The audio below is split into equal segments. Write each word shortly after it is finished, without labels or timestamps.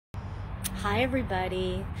Hi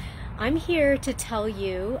everybody. I'm here to tell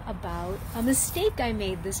you about a mistake I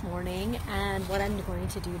made this morning and what I'm going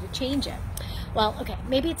to do to change it. Well, okay,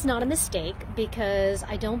 maybe it's not a mistake because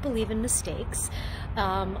I don't believe in mistakes.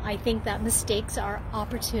 I think that mistakes are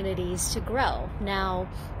opportunities to grow. Now,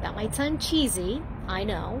 that might sound cheesy, I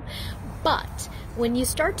know, but when you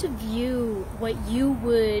start to view what you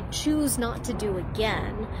would choose not to do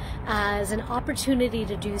again as an opportunity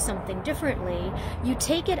to do something differently, you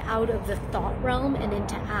take it out of the thought realm and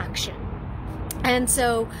into action. And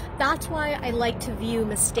so that's why I like to view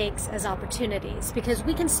mistakes as opportunities, because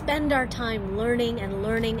we can spend our time learning and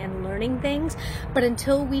learning and learning things, but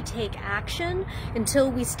until we take action,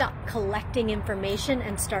 until we stop collecting information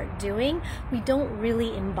and start doing, we don't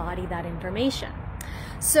really embody that information.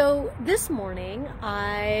 So this morning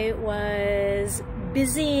I was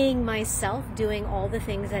busying myself doing all the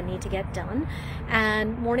things that need to get done,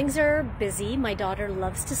 and mornings are busy. My daughter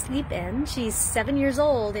loves to sleep in. She's 7 years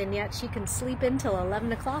old and yet she can sleep in till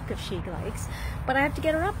 11 o'clock if she likes, but I have to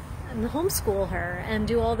get her up and homeschool her and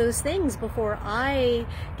do all those things before I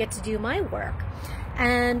get to do my work.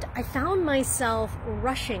 And I found myself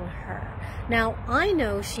rushing her. Now, I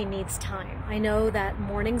know she needs time. I know that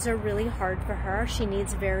mornings are really hard for her. She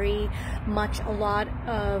needs very much a lot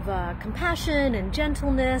of compassion and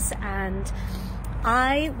gentleness, and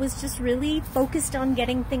I was just really focused on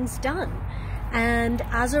getting things done. And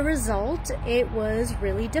as a result, it was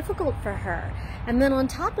really difficult for her. And then on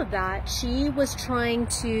top of that, she was trying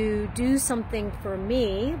to do something for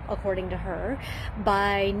me, according to her,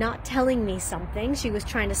 by not telling me something. She was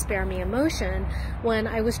trying to spare me emotion when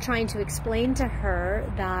I was trying to explain to her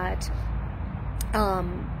that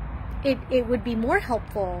it would be more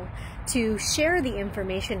helpful to share the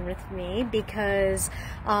information with me, because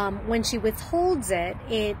when she withholds it,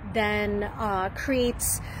 it then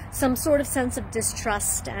creates some sort of sense of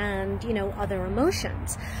distrust and, other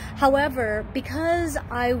emotions. However, because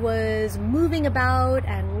I was moving about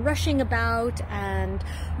and rushing about and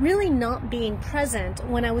really not being present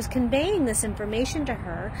when I was conveying this information to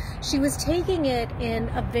her, she was taking it in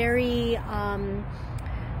a very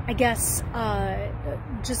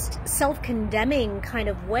just self-condemning kind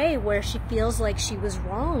of way, where she feels like she was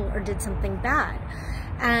wrong or did something bad.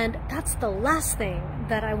 And that's the last thing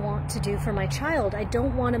that I want to do for my child. I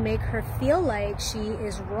don't want to make her feel like she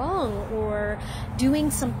is wrong or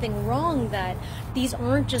doing something wrong, that these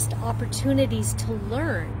aren't just opportunities to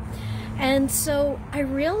learn. And so I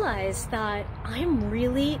realized that I'm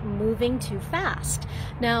really moving too fast.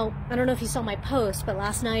 Now, I don't know if you saw my post, but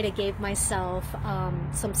last night I gave myself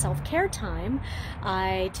some self-care time.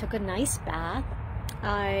 I took a nice bath.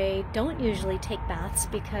 I don't usually take baths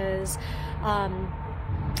because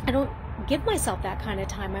I don't give myself that kind of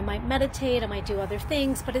time. I might meditate, I might do other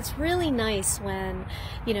things, but it's really nice when,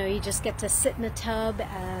 you just get to sit in a tub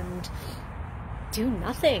and do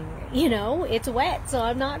nothing. It's wet, so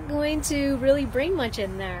I'm not going to really bring much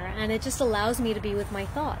in there, and it just allows me to be with my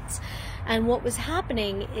thoughts. And what was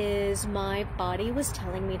happening is my body was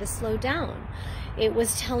telling me to slow down. It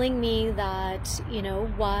was telling me that,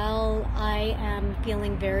 while I am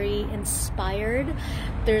feeling very inspired,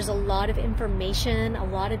 there's a lot of information, a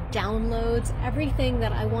lot of downloads, everything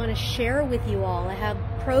that I want to share with you all. I have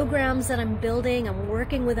programs that I'm building. I'm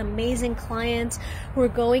working with amazing clients who are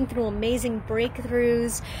going through amazing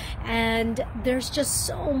breakthroughs, and there's just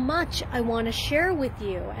so much I want to share with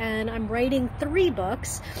you. And I'm writing 3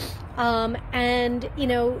 books, and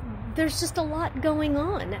there's just a lot going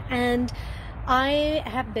on, and I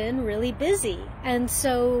have been really busy. And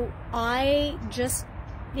so I just,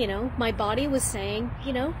 my body was saying,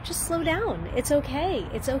 just slow down. It's okay.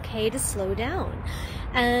 It's okay to slow down.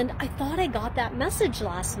 And I thought I got that message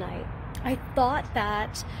last night. I thought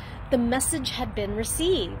that the message had been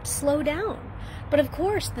received. Slow down. But of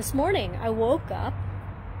course, this morning I woke up.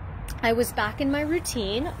 I was back in my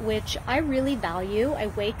routine, which I really value. I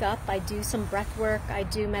wake up, I do some breath work, I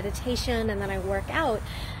do meditation, and then I work out.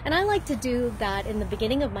 And I like to do that in the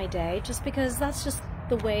beginning of my day, just because that's just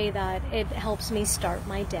the way that it helps me start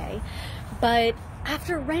my day. But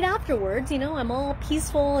right afterwards, I'm all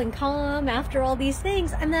peaceful and calm after all these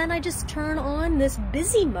things, and then I just turn on this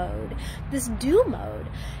busy mode, this do mode.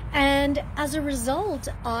 And as a result,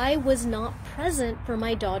 I was not present for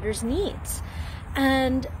my daughter's needs.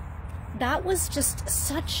 And that was just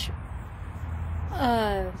such,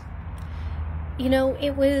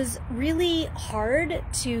 it was really hard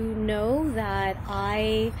to know that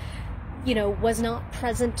I, was not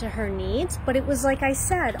present to her needs. But it was, like I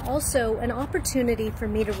said, also an opportunity for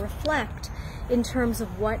me to reflect in terms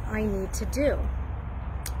of what I need to do.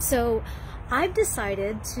 So I've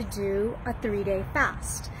decided to do a 3-day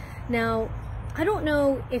fast. Now, I don't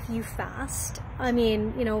know if you fast. I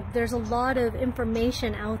mean, you know, there's a lot of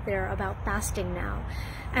information out there about fasting now.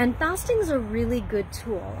 And fasting is a really good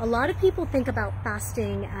tool. A lot of people think about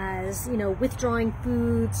fasting as, you know, withdrawing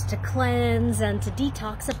foods to cleanse and to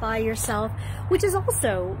detoxify yourself, which is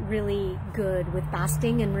also really good with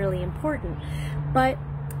fasting and really important. But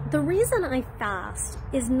the reason I fast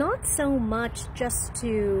is not so much just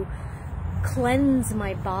to cleanse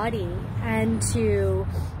my body and to,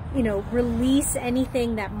 you know, release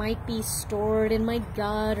anything that might be stored in my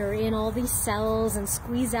gut or in all these cells and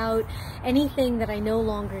squeeze out anything that I no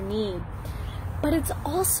longer need. But it's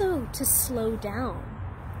also to slow down.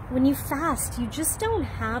 When you fast, you just don't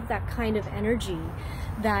have that kind of energy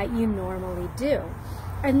that you normally do.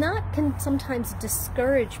 And that can sometimes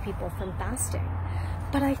discourage people from fasting.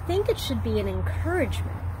 But I think it should be an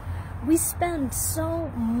encouragement. We spend so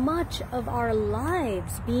much of our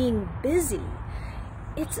lives being busy.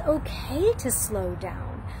 It's okay to slow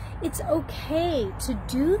down. It's okay to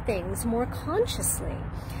do things more consciously.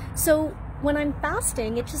 So when I'm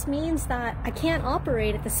fasting, it just means that I can't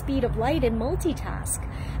operate at the speed of light and multitask.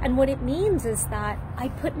 And what it means is that I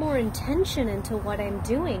put more intention into what I'm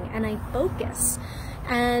doing and I focus.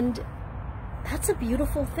 And that's a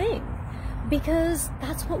beautiful thing, because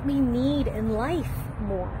that's what we need in life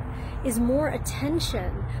more, is more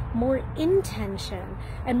attention, more intention,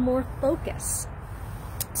 and more focus.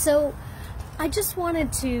 So I just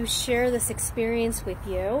wanted to share this experience with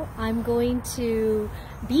you. I'm going to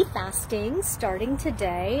be fasting starting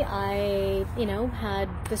today. I, you know, had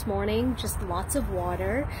this morning just lots of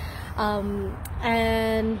water.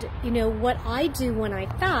 And, you know, what I do when I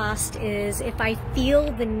fast is if I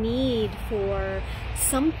feel the need for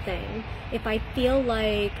something, if I feel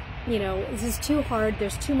like, you know, this is too hard,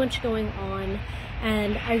 there's too much going on,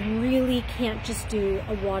 and I really can't just do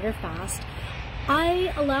a water fast,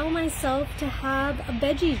 I allow myself to have a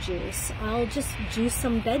veggie juice. I'll just juice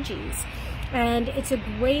some veggies. And it's a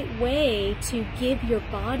great way to give your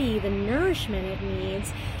body the nourishment it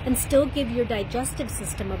needs and still give your digestive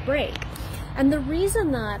system a break. And the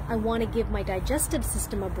reason that I want to give my digestive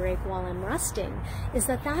system a break while I'm resting is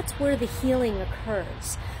that that's where the healing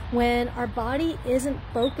occurs. When our body isn't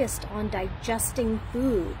focused on digesting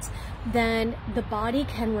foods, then the body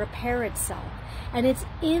can repair itself. And it's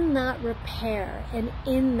in that repair and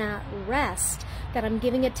in that rest that I'm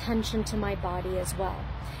giving attention to my body as well.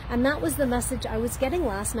 And that was the message I was getting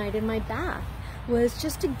last night in my bath, was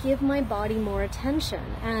just to give my body more attention.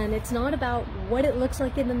 And it's not about what it looks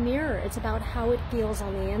like in the mirror, it's about how it feels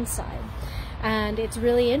on the inside. And it's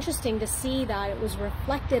really interesting to see that it was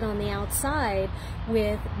reflected on the outside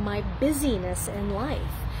with my busyness in life.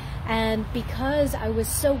 And because I was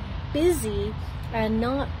so busy and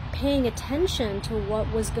not paying attention to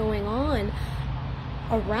what was going on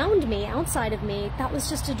around me, outside of me, that was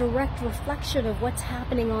just a direct reflection of what's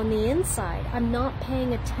happening on the inside. I'm not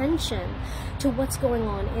paying attention to what's going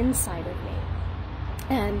on inside of me.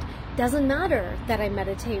 And it doesn't matter that I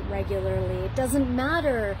meditate regularly. It doesn't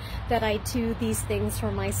matter that I do these things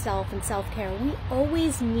for myself and self-care. We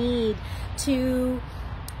always need to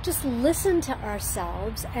just listen to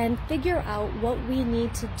ourselves and figure out what we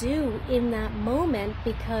need to do in that moment,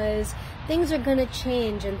 because things are going to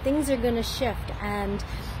change and things are going to shift, and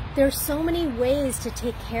there's so many ways to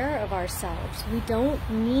take care of ourselves. We don't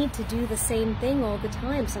need to do the same thing all the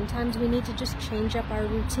time. Sometimes we need to just change up our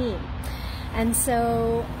routine. And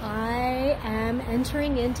so I am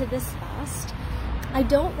entering into this fast. I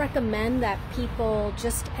don't recommend that people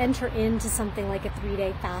just enter into something like a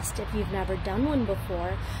 3-day fast if you've never done one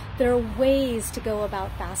before. There are ways to go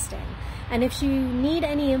about fasting. And if you need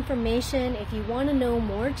any information, if you want to know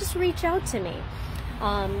more, just reach out to me.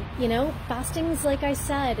 You know, fasting is, like I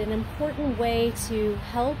said, an important way to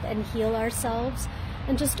help and heal ourselves,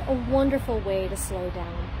 and just a wonderful way to slow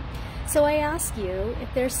down. So I ask you,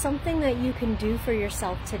 if there's something that you can do for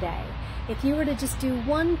yourself today, if you were to just do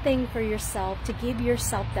one thing for yourself to give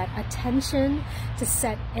yourself that attention, to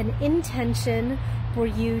set an intention for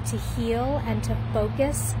you to heal and to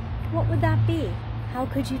focus, what would that be? How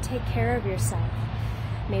could you take care of yourself?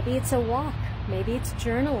 Maybe it's a walk, maybe it's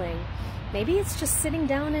journaling, maybe it's just sitting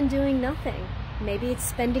down and doing nothing, maybe it's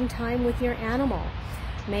spending time with your animal,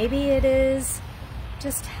 maybe it is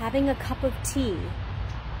just having a cup of tea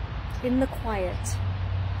in the quiet,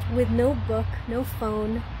 with no book, no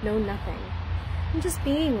phone, no nothing, and just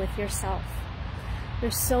being with yourself.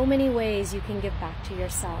 There's so many ways you can give back to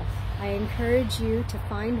yourself. I encourage you to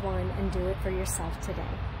find one and do it for yourself today.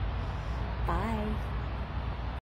 Bye.